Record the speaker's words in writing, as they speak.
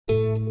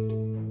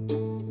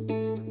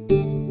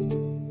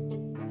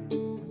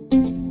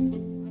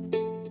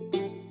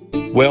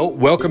Well,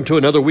 welcome to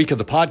another week of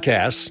the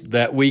podcast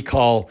that we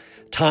call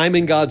Time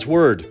in God's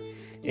Word.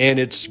 And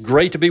it's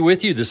great to be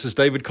with you. This is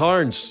David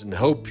Carnes, and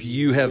hope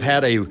you have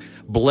had a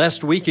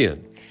blessed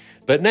weekend.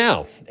 But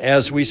now,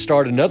 as we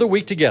start another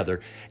week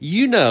together,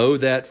 you know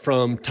that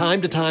from time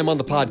to time on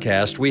the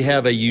podcast, we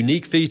have a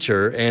unique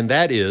feature, and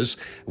that is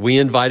we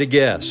invite a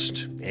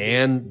guest.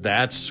 And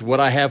that's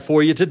what I have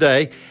for you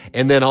today,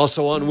 and then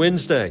also on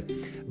Wednesday.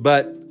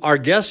 But our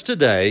guest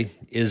today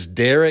is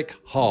Darick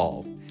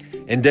Hall.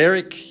 And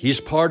Darick, he's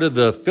part of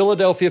the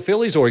Philadelphia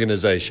Phillies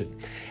organization.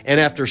 And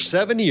after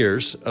 7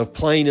 years of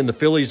playing in the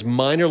Phillies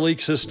minor league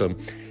system,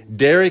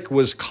 Darick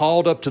was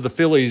called up to the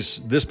Phillies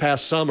this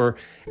past summer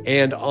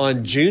and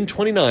on June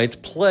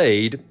 29th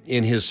played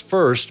in his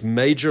first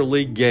major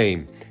league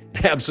game.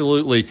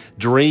 Absolutely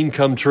dream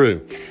come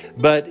true.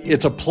 But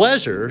it's a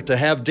pleasure to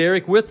have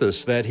Darick with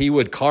us, that he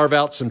would carve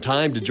out some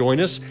time to join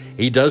us.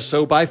 He does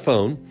so by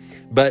phone.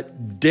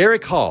 But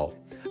Darick Hall,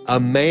 a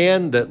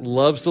man that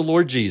loves the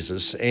Lord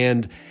Jesus.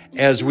 And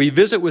as we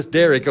visit with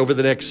Darick over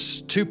the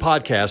next two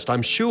podcasts,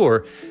 I'm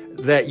sure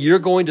that you're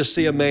going to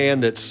see a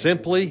man that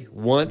simply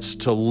wants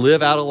to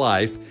live out a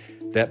life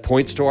that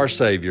points to our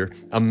Savior,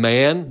 a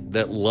man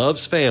that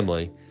loves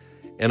family,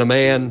 and a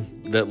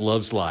man that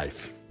loves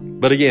life.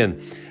 But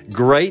again,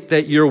 great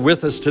that you're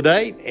with us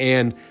today,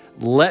 and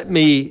let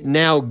me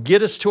now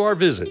get us to our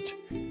visit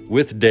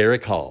with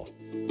Darick Hall.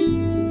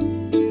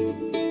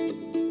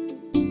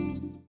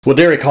 Well,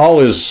 Darick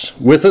Hall is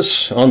with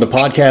us on the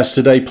podcast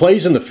today,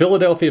 plays in the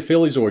Philadelphia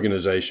Phillies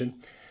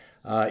organization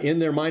in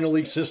their minor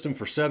league system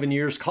for 7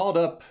 years, called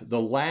up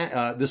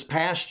this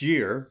past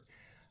year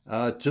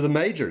to the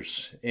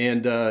majors.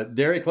 And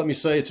Darick, let me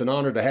say it's an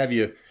honor to have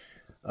you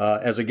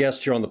as a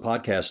guest here on the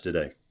podcast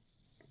today.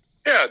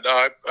 Yeah, no,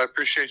 I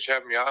appreciate you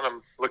having me on.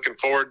 I'm looking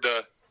forward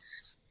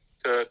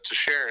to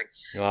sharing.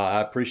 I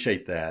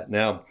appreciate that.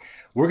 Now,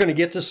 we're going to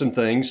get to some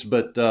things,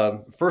 but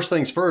first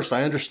things first,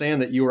 I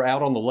understand that you were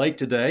out on the lake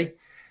today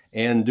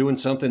and doing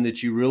something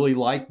that you really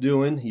like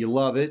doing. You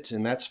love it,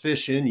 and that's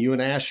fishing, you and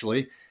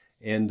Ashley.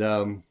 And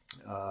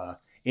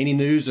any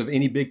news of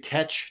any big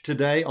catch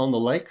today on the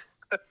lake?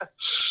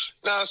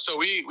 No, so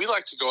we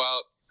like to go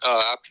out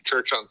after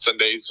church on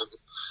Sundays.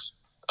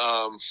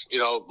 And,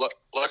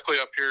 luckily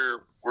up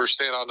here, we're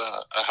staying on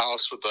a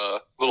house with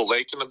a little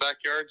lake in the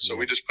backyard. So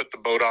we just put the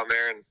boat on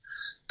there, and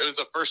it was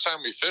the first time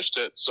we fished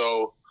it.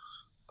 So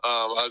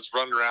I was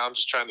running around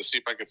just trying to see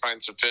if I could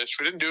find some fish.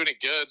 We didn't do any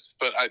good,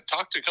 but I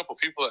talked to a couple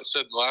people that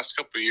said in the last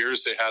couple of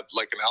years they had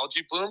like an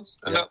algae bloom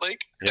in that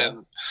lake,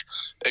 and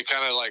it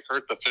kind of like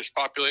hurt the fish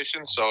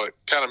population. So it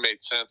kind of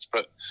made sense.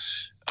 But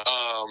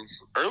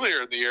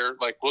earlier in the year,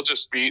 like we'll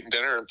just be eating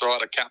dinner and throw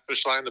out a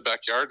catfish line in the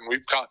backyard, and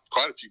we've caught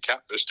quite a few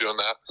catfish doing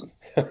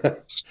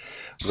that.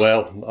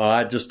 Well,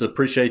 I just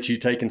appreciate you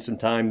taking some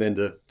time then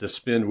to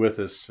spend with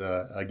us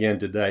again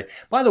today.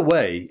 By the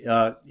way,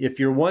 if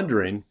you're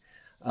wondering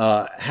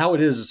how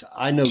it is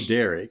I know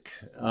Darick,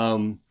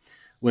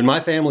 when my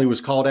family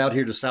was called out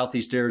here to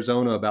Southeast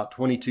Arizona about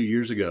 22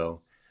 years ago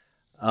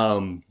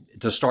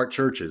to start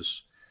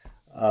churches,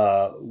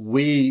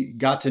 we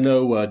got to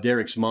know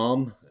Darick's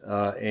mom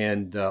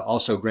and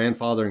also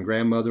grandfather and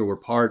grandmother were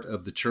part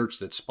of the church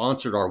that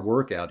sponsored our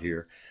work out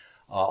here.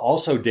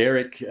 Also,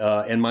 Darick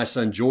and my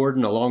son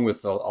Jordan, along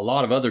with a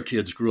lot of other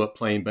kids, grew up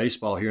playing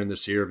baseball here in the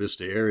Sierra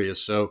Vista area.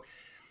 So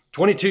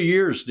 22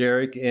 years,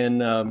 Darick,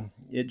 and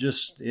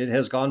it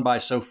has gone by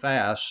so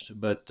fast.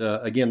 But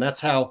again,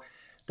 that's how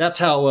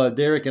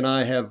Darick and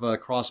I have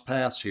crossed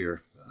paths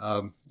here.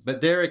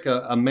 But Darick,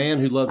 a man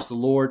who loves the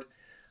Lord,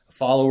 a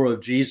follower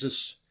of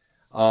Jesus,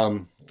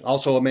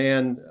 also a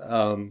man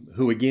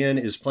who again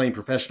is playing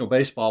professional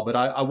baseball. But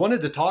I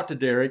wanted to talk to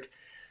Darick,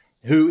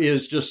 who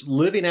is just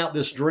living out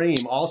this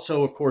dream,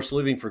 also of course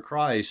living for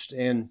Christ.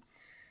 And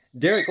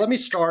Darick, let me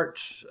start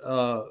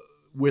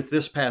with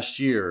this past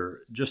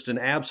year, just an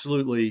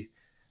absolutely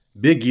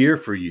big year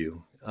for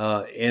you.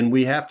 And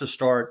we have to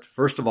start,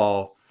 first of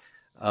all,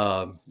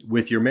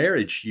 with your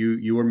marriage.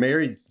 You were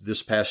married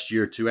this past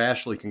year to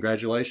Ashley.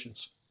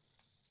 Congratulations.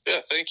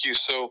 Yeah, thank you.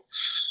 So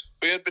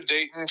we had been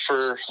dating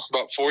for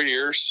about 4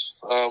 years.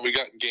 We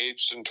got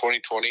engaged in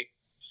 2020,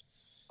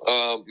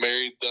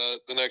 married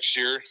the next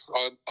year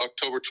on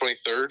October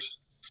 23rd.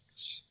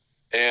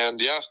 And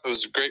yeah, it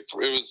was great.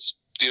 It was,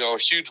 a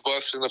huge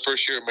blessing the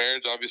first year of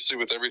marriage, obviously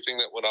with everything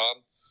that went on.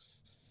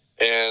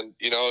 And,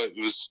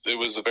 it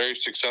was a very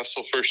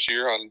successful first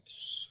year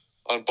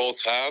on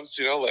both halves.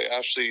 Like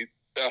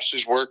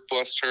Ashley's work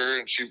blessed her,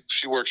 and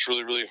she works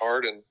really, really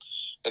hard,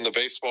 and the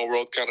baseball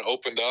world kind of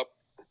opened up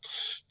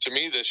to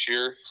me this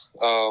year.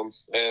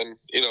 And,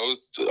 it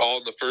was all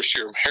in the first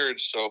year of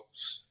marriage. So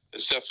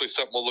it's definitely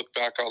something we'll look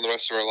back on the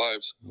rest of our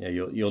lives. Yeah.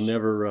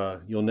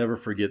 You'll never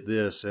forget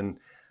this. And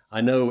I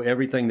know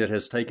everything that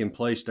has taken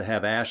place to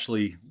have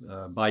Ashley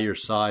by your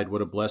side,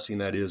 what a blessing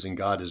that is, and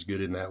God is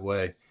good in that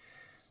way.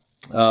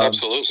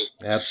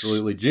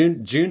 Absolutely.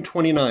 June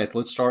 29th,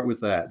 let's start with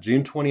that.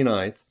 June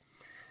 29th,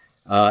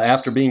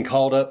 after being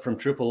called up from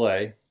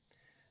AAA,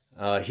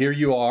 here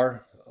you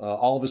are,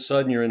 all of a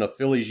sudden you're in a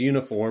Phillies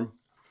uniform,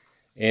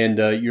 and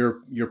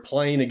you're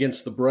playing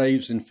against the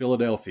Braves in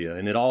Philadelphia,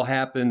 and it all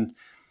happened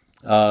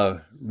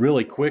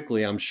really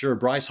quickly. I'm sure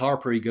Bryce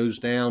Harper, he goes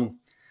down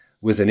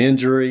with an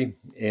injury,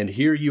 and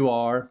here you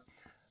are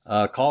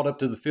called up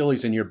to the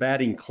Phillies, and you're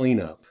batting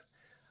cleanup.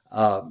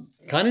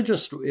 Kind of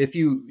just if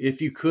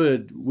you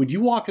could, would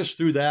you walk us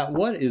through that?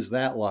 What is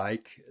that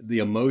like? The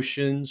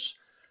emotions,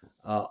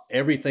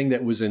 everything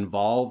that was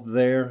involved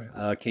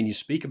there. Can you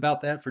speak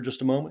about that for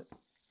just a moment?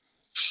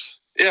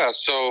 Yeah.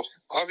 So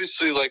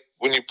obviously, like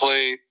when you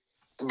play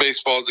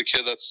baseball as a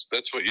kid, that's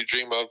what you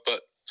dream of.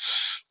 But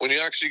when you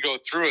actually go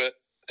through it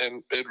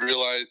and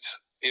realize,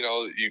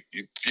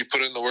 you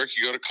put in the work,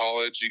 you go to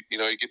college, you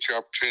get your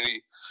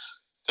opportunity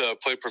to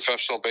play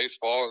professional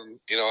baseball. And,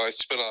 I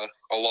spent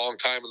a long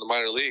time in the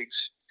minor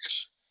leagues,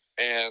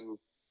 and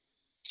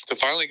to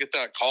finally get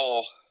that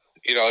call,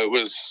 it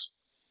was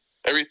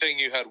everything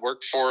you had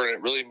worked for, and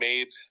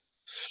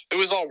it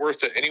was all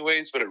worth it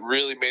anyways, but it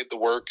really made the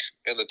work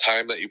and the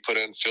time that you put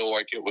in feel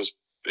like it was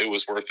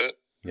worth it.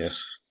 Yeah.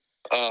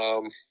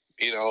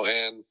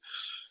 And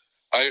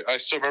I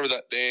still remember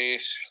that day,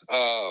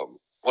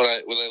 when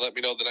they let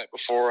me know the night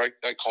before,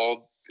 I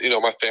called,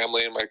 my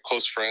family and my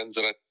close friends,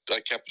 and I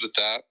kept it at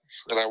that.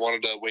 And I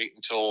wanted to wait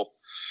until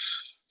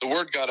the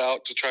word got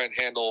out to try and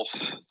handle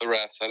the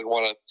rest. I didn't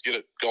want to get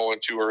it going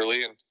too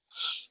early. And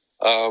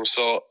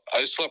so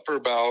I slept for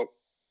about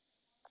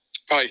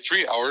probably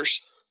 3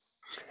 hours,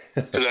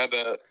 because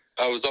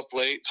I was up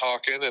late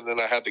talking, and then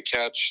I had to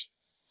catch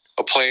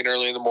a plane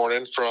early in the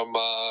morning from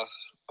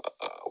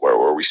where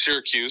were we?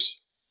 Syracuse,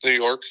 New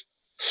York,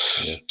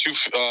 yeah.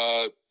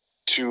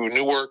 to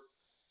Newark,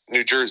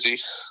 New Jersey.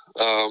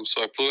 So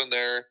I flew in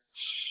there,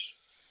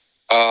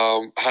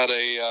 had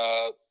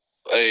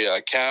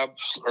a cab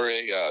or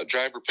a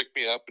driver pick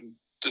me up, and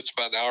it's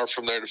about an hour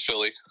from there to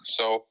Philly.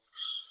 So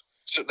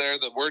sitting there,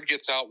 the word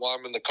gets out while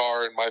I'm in the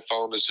car, and my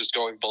phone is just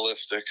going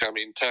ballistic. I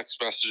mean,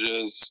 text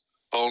messages,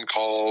 phone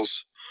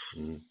calls,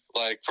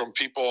 like from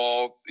people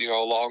all,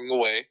 along the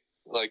way,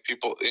 like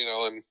people,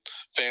 and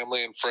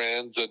family and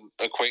friends and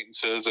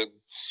acquaintances. And,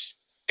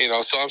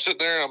 so I'm sitting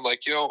there and I'm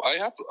like, I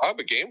have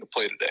a game to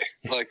play today.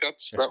 Like that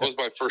was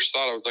my first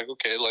thought. I was like,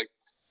 okay, like,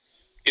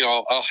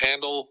 I'll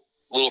handle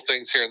little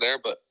things here and there,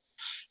 but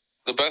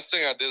the best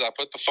thing I did, I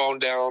put the phone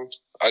down.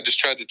 I just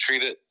tried to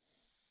treat it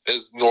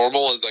as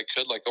normal as I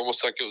could, like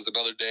almost like it was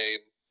another day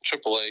in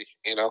AAA,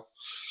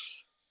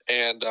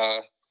 and,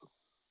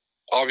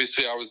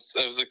 obviously I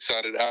was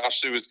excited.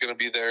 Ashley was going to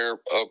be there.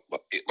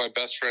 My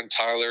best friend,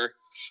 Tyler,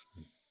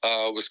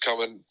 was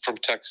coming from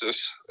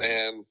Texas.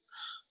 And,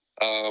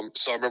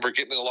 so I remember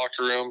getting in the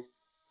locker room,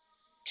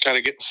 kind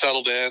of getting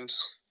settled in.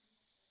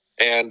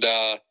 And,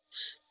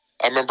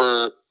 I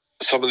remember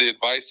some of the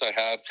advice I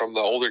had from the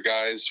older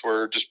guys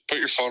were just put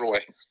your phone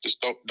away. Just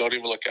don't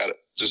even look at it.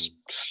 Just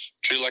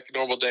treat it like a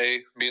normal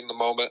day, be in the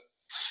moment.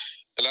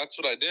 And that's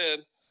what I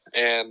did.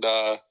 And,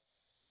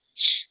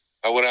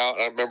 I went out,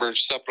 and I remember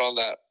stepping on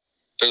that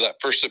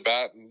first at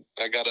bat, and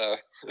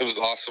it was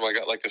awesome. I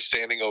got like a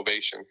standing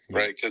ovation,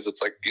 right? Because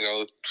it's like,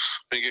 when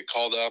you get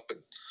called up, and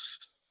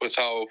with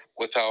how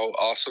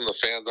awesome the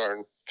fans are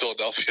in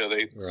Philadelphia,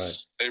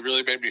 they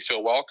really made me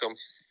feel welcome.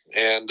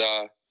 And,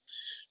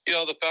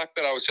 the fact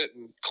that I was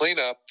hitting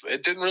cleanup,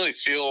 it didn't really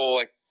feel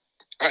like,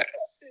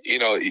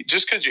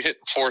 just because you're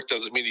hitting fourth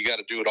doesn't mean you got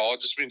to do it all.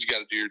 It just means you got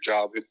to do your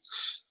job.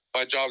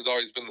 My job's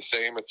always been the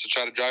same. It's to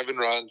try to drive and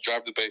run,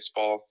 drive the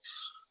baseball,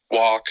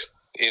 walk,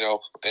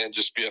 and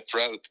just be a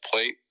threat at the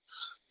plate.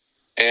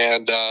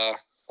 And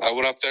I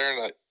went up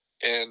there,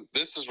 and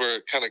this is where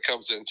it kind of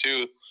comes in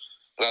too.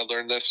 And I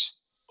learned this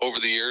over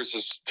the years,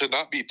 is to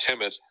not be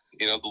timid.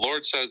 The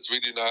Lord says we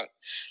do not,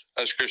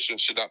 as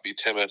Christians, should not be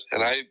timid.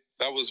 And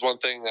that was one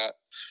thing that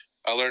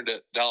I learned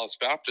at Dallas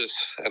Baptist,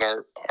 and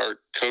our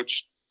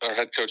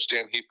head coach,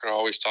 Dan Heathner,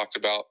 always talked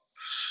about,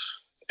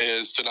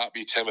 is to not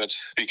be timid,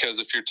 because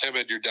if you're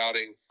timid, you're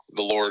doubting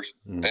the Lord.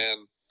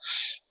 And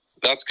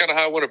that's kind of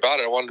how I went about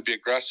it. I wanted to be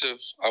aggressive.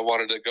 I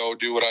wanted to go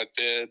do what I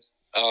did,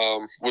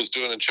 was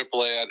doing in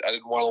AAA. I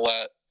didn't want to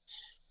let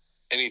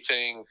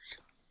anything,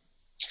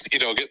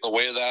 get in the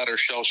way of that or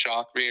shell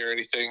shock me or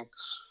anything.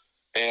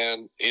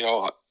 And,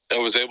 I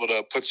was able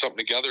to put something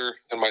together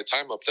in my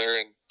time up there,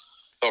 and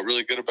felt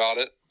really good about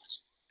it.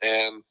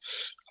 And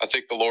I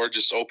think the Lord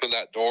just opened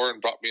that door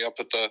and brought me up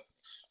at the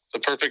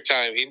perfect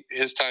time.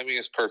 His timing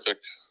is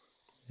perfect.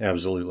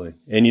 Absolutely.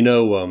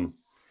 And,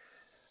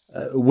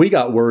 we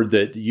got word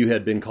that you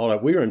had been called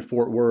up. We were in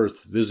Fort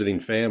Worth visiting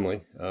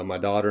family, my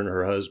daughter and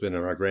her husband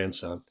and our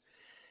grandson.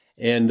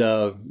 And,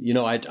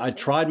 I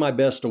tried my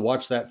best to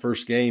watch that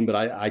first game, but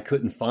I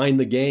couldn't find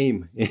the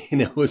game.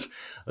 I was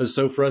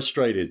so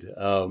frustrated.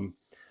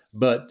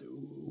 But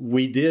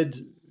we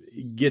did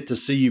get to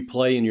see you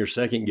play in your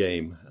second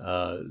game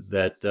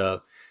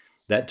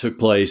that took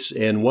place.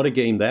 And what a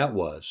game that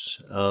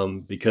was,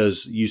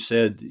 because you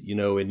said,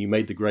 and you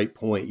made the great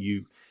point,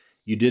 you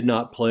did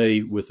not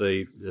play with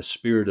a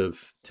spirit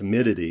of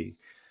timidity.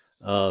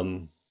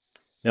 Now,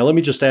 let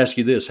me just ask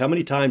you this. How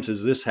many times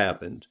has this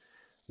happened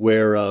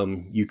where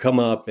you come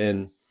up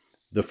and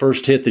the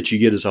first hit that you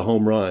get is a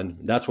home run.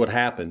 That's what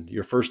happened.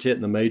 Your first hit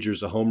in the majors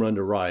is a home run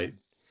to right.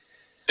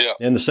 Yeah.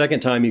 And the second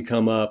time you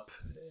come up,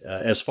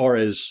 as far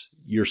as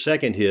your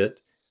second hit,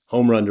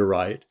 home run to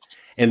right.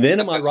 And then,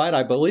 am I right?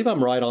 I believe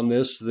I'm right on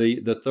this.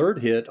 The third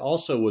hit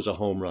also was a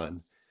home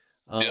run.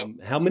 Yep.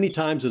 How many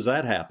times has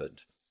that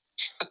happened?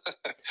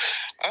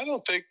 I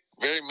don't think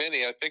very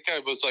many. I think I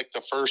was like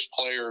the first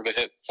player to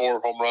hit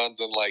 4 home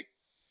runs in like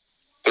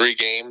 3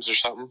 games or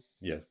something.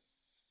 Yeah.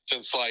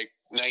 Since like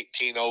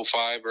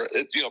 1905, or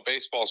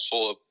baseball's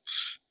full of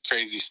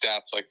crazy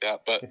stats like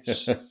that. But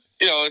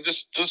and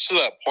just to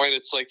that point,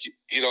 it's like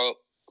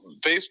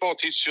baseball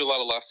teaches you a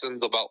lot of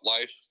lessons about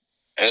life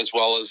as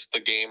well as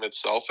the game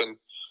itself. And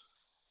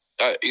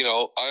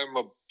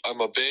I'm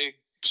a big,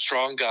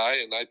 strong guy,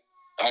 and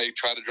I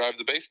try to drive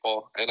the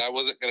baseball, and I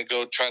wasn't going to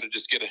go try to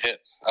just get a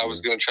hit. I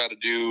was going to try to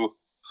do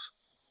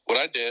what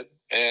I did,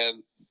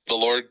 and the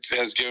Lord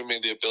has given me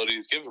the ability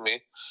He's given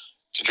me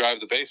to drive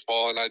the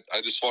baseball, and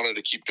I just wanted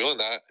to keep doing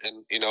that,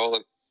 and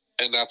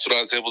and that's what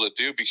I was able to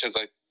do, because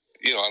I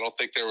don't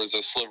think there was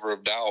a sliver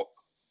of doubt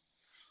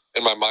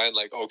in my mind,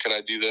 like, oh, can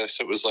I do this?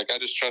 It was like I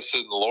just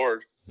trusted in the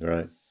Lord.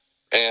 Right.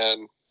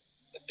 And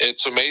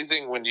it's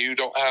amazing when you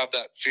don't have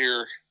that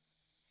fear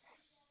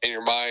in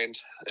your mind,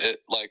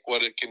 like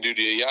what it can do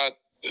to you. Yeah,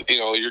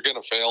 you're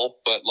going to fail,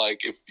 but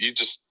like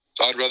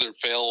I'd rather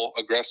fail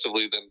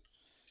aggressively than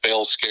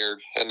fail scared.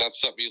 And that's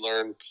something you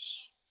learn,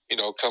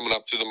 coming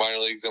up through the minor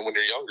leagues and when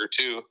you're younger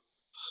too.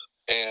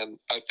 And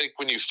I think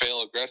when you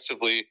fail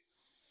aggressively,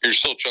 you're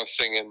still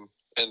trusting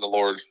in the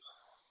Lord,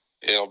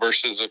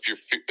 versus if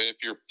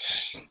you're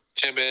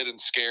timid and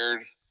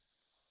scared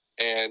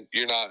and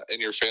you're not, and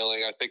you're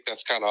failing, I think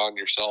that's kind of on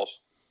yourself.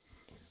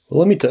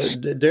 Well,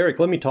 Darick,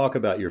 let me talk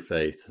about your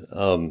faith.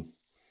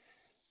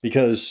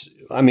 Because,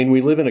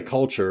 we live in a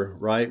culture,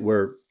 right,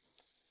 where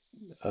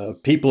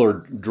people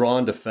are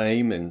drawn to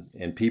fame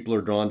and people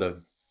are drawn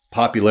to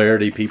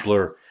popularity. People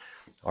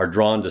are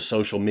drawn to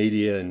social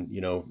media and,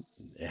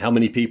 how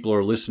many people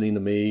are listening to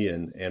me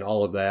and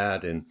all of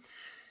that. And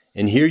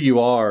here you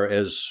are,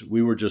 as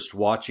we were just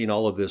watching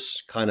all of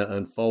this kind of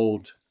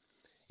unfold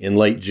in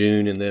late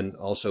June and then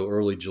also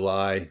early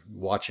July,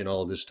 watching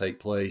all of this take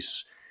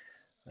place.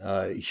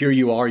 Here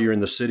you are, you're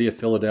in the city of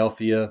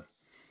Philadelphia,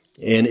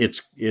 and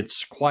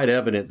it's quite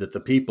evident that the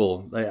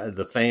people,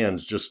 the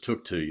fans, just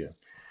took to you.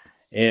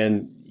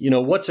 And,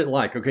 what's it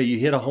like? Okay, you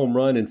hit a home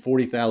run and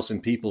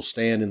 40,000 people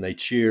stand and they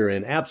cheer,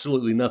 and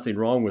absolutely nothing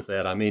wrong with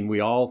that.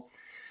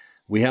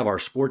 We have our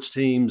sports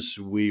teams.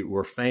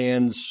 We're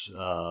fans.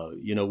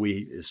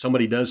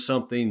 Somebody does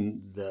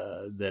something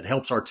that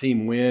helps our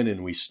team win,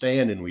 and we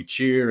stand and we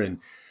cheer, and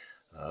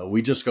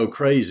we just go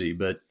crazy.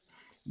 But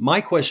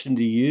my question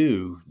to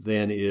you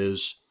then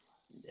is,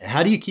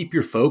 how do you keep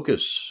your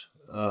focus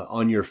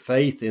on your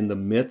faith in the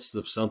midst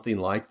of something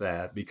like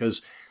that?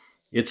 Because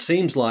it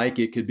seems like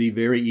it could be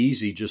very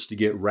easy just to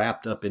get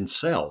wrapped up in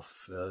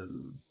self.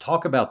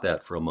 Talk about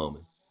that for a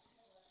moment.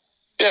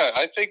 Yeah,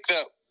 I think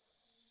that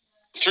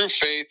through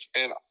faith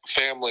and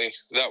family,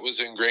 that was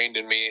ingrained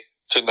in me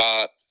to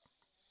not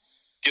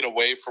get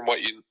away from who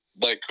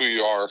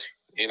you are.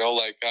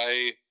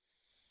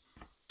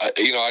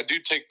 I do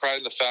take pride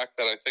in the fact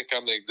that I think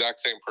I'm the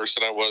exact same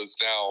person I was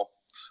now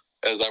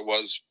as I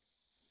was,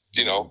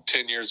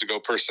 10 years ago,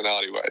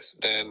 personality-wise.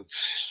 And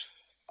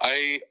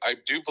I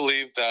do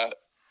believe that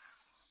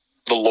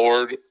the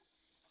Lord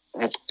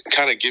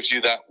kind of gives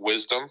you that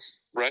wisdom,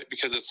 right?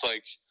 Because it's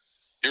like,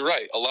 you're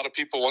right. A lot of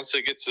people, once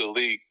they get to the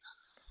league,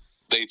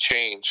 they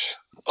change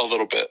a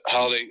little bit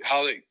how they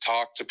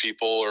talk to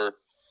people, or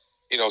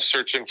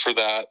searching for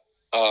that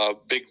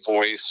big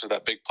voice or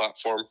that big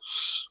platform.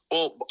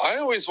 Well, I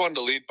always wanted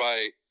to lead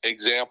by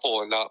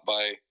example and not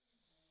by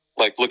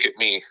like, look at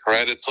me,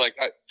 right? It's like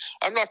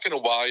I'm not going to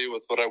wow you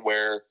with what I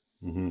wear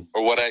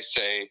or what I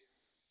say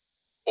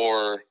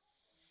or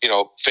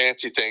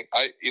fancy thing.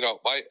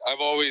 I've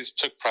always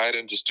took pride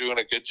in just doing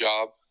a good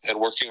job and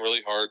working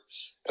really hard,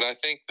 and I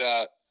think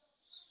that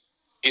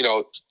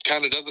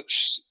kind of doesn't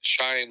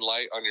shine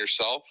light on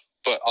yourself,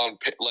 but on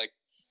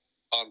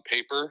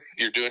paper,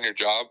 you're doing your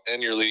job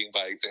and you're leading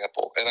by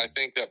example. And I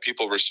think that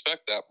people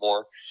respect that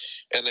more,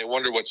 and they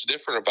wonder what's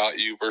different about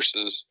you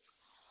versus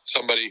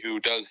somebody who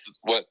does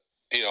what,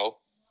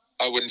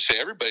 I wouldn't say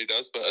everybody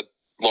does, but a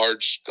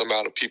large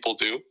amount of people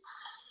do.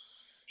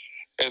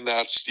 And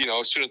that's,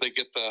 as soon as they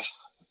get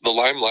the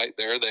limelight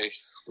there,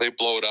 they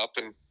blow it up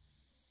and,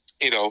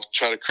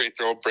 try to create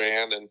their own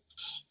brand and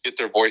get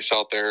their voice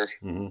out there.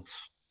 Mm-hmm.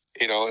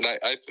 And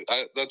I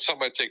that's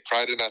something I take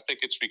pride in. I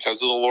think it's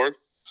because of the Lord.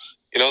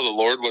 The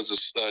Lord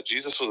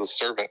Jesus was a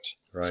servant.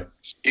 Right.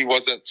 He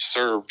wasn't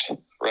served.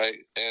 Right.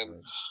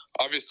 And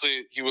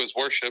obviously he was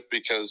worshiped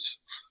because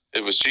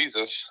it was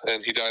Jesus,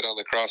 and he died on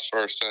the cross for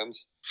our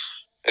sins,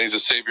 and he's a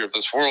savior of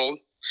this world.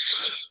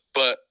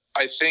 But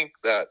I think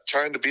that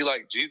trying to be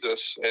like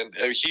Jesus, and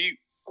he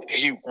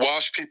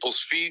washed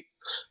people's feet.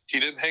 He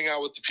didn't hang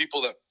out with the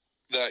people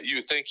that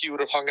you think he would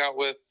have hung out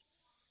with.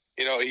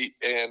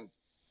 And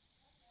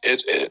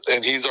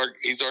he's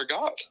our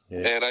God.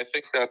 Yeah. And I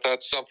think that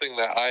that's something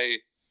that I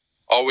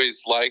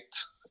always liked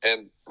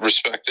and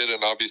respected,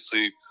 and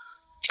obviously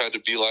tried to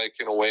be like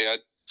in a way.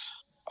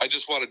 I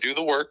just want to do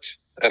the work,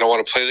 and I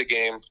want to play the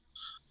game.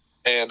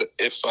 And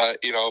if I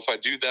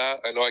do that,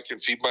 I know I can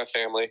feed my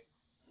family.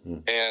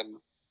 And,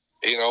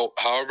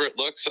 however it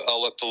looks,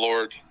 I'll let the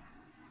Lord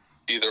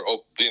either,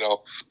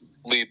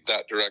 lead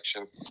that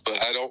direction.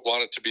 But I don't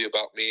want it to be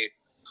about me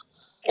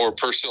or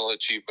personal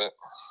achievement.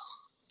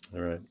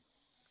 All right.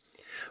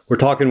 We're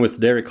talking with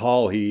Darick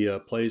Hall. He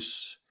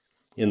plays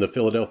in the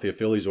Philadelphia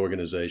Phillies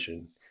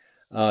organization.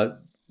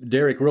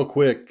 Darick, real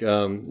quick,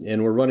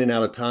 and we're running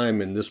out of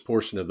time in this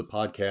portion of the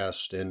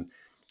podcast, and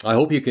I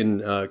hope you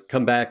can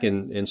come back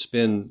and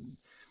spend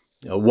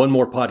one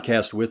more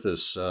podcast with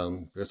us,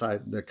 because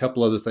a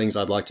couple other things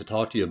I'd like to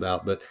talk to you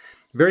about. But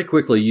very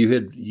quickly,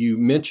 you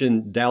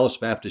mentioned Dallas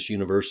Baptist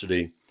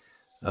University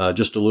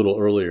just a little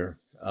earlier.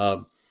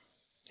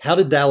 How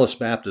did Dallas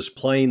Baptist,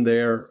 playing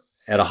there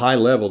at a high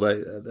level,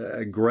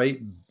 a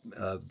great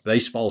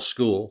baseball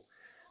school,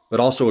 but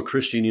also a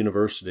Christian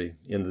university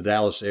in the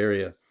Dallas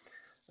area,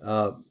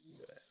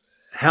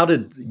 how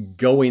did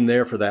going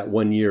there for that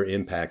 1 year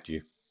impact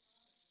you?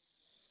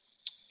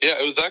 Yeah,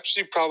 it was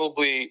actually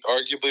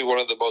arguably one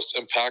of the most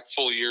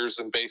impactful years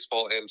in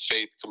baseball and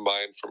faith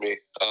combined for me.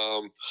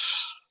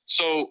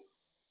 So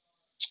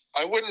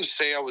I wouldn't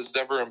say I was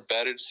never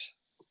embedded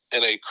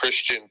in a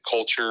Christian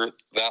culture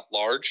that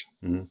large,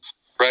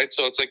 right?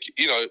 So it's like,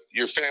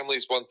 your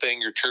family's one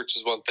thing, your church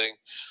is one thing,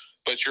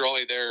 but you're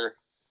only there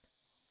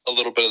a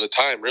little bit of the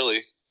time,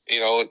 really,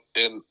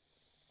 and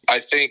I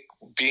think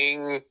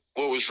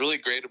what was really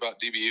great about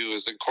DBU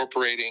is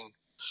incorporating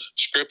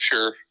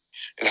scripture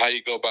and how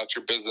you go about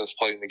your business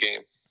playing the game.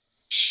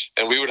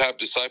 And we would have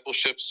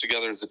discipleships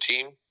together as a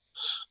team,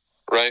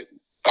 right?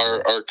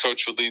 Our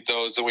coach would lead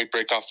those, and we'd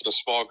break off into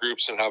small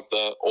groups and have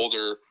the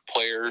older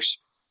players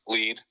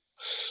lead.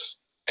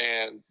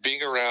 And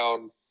being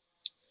around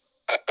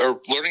or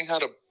learning how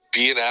to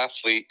be an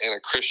athlete and a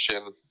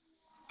Christian,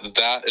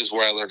 that is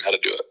where I learned how to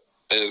do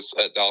it, is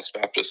at Dallas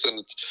Baptist.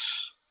 And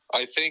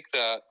I think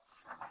that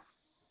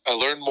I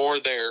learned more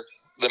there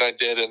than I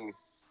did in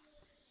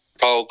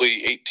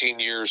probably 18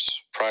 years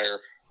prior,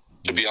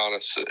 to be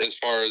honest, as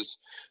far as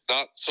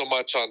not so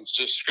much on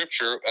just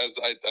scripture, as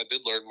I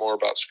did learn more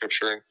about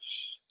scripture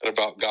and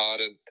about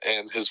God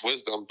and his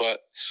wisdom,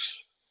 but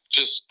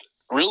just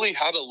really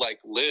how to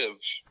live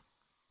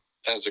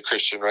as a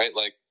Christian, right?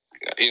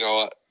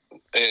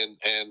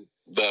 And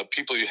the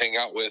people you hang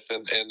out with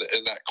and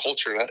that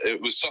culture,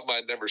 it was something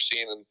I'd never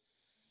seen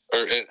or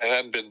it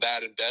hadn't been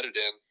that embedded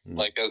in,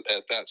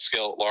 at that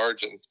scale at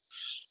large. And,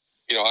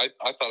 I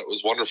thought it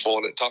was wonderful,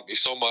 and it taught me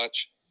so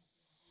much.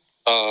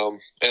 And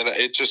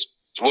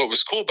what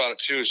was cool about it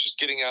too, is just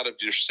getting out of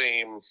your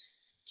same,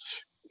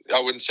 I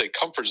wouldn't say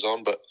comfort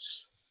zone, but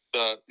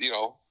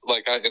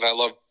I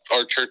loved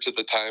our church at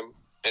the time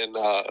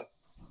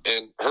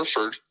in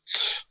Hereford,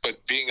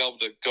 but being able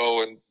to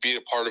go and be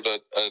a part of a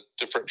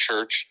different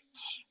church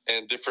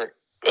and different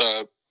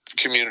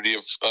community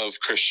of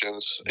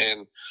Christians,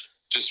 and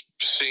just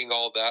seeing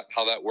all that,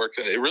 how that worked,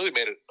 it really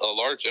made a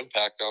large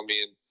impact on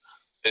me. And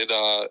it,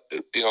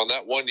 in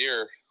that 1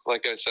 year,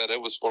 like I said,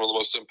 it was one of the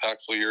most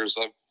impactful years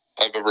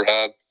I've ever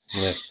had.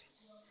 Yeah.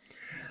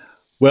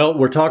 Well,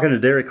 we're talking to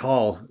Darick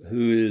Hall,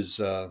 who is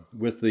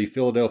with the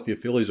Philadelphia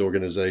Phillies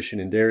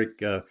organization. And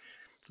Darick,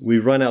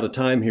 we've run out of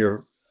time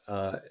here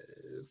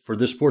for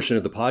this portion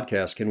of the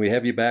podcast. Can we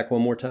have you back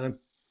one more time?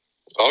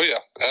 Oh, yeah,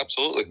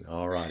 absolutely.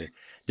 All righty.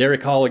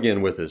 Darick Hall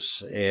again with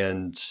us,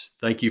 and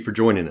thank you for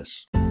joining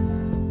us.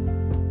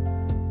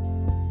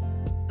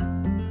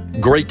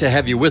 Great to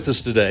have you with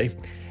us today,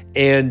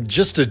 and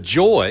just a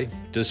joy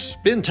to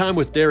spend time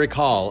with Darick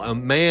Hall, a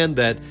man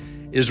that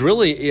is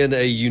really in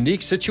a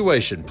unique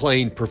situation,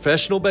 playing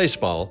professional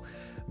baseball,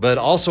 but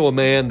also a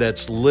man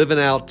that's living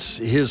out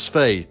his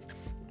faith,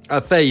 a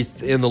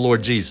faith in the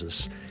Lord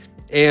Jesus.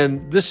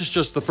 And this is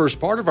just the first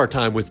part of our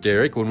time with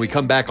Darick. When we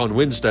come back on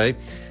Wednesday,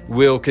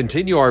 we'll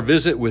continue our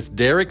visit with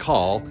Darick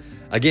Hall,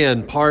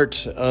 again,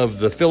 part of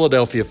the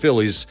Philadelphia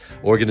Phillies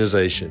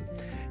organization.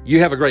 You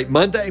have a great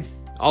Monday.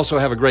 Also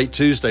have a great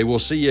Tuesday. We'll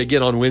see you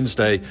again on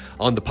Wednesday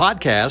on the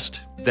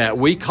podcast that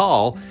we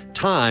call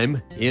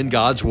Time in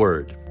God's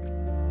Word.